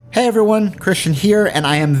Hey everyone, Christian here, and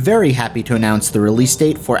I am very happy to announce the release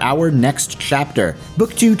date for our next chapter.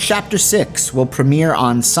 Book 2, Chapter 6 will premiere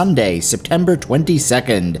on Sunday, September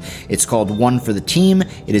 22nd. It's called One for the Team.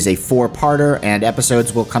 It is a 4-parter, and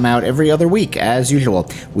episodes will come out every other week, as usual.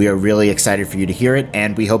 We are really excited for you to hear it,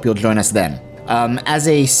 and we hope you'll join us then. As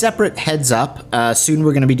a separate heads up, soon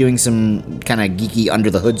we're going to be doing some kind of geeky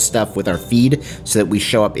under-the-hood stuff with our feed so that we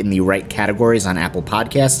show up in the right categories on Apple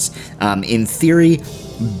Podcasts. In theory,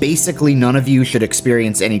 basically none of you should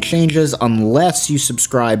experience any changes unless you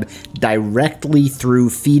subscribe directly through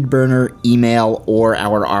FeedBurner, email, or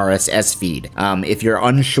our RSS feed. If you're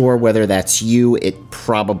unsure whether that's you, it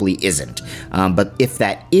probably isn't. But if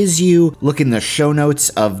that is you, look in the show notes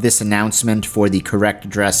of this announcement for the correct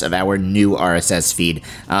address of our new RSS feed.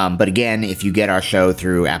 But again, if you get our show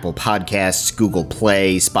through Apple Podcasts, Google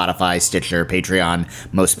Play, Spotify, Stitcher, Patreon,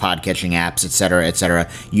 most podcatching apps, etc.,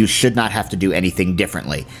 you should not have to do anything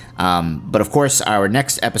differently. But of course, our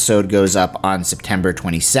next episode goes up on September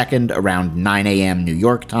 22nd around 9 a.m. New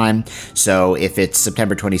York time. So if it's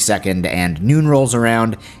September 22nd and noon rolls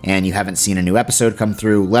around and you haven't seen a new episode come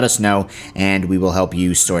through, let us know and we will help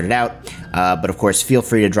you sort it out. But of course, feel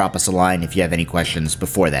free to drop us a line if you have any questions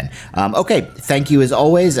before then. Okay, thank you as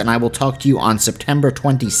always, and I will talk to you on September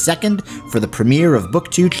 22nd for the premiere of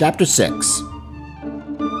Book 2, Chapter 6.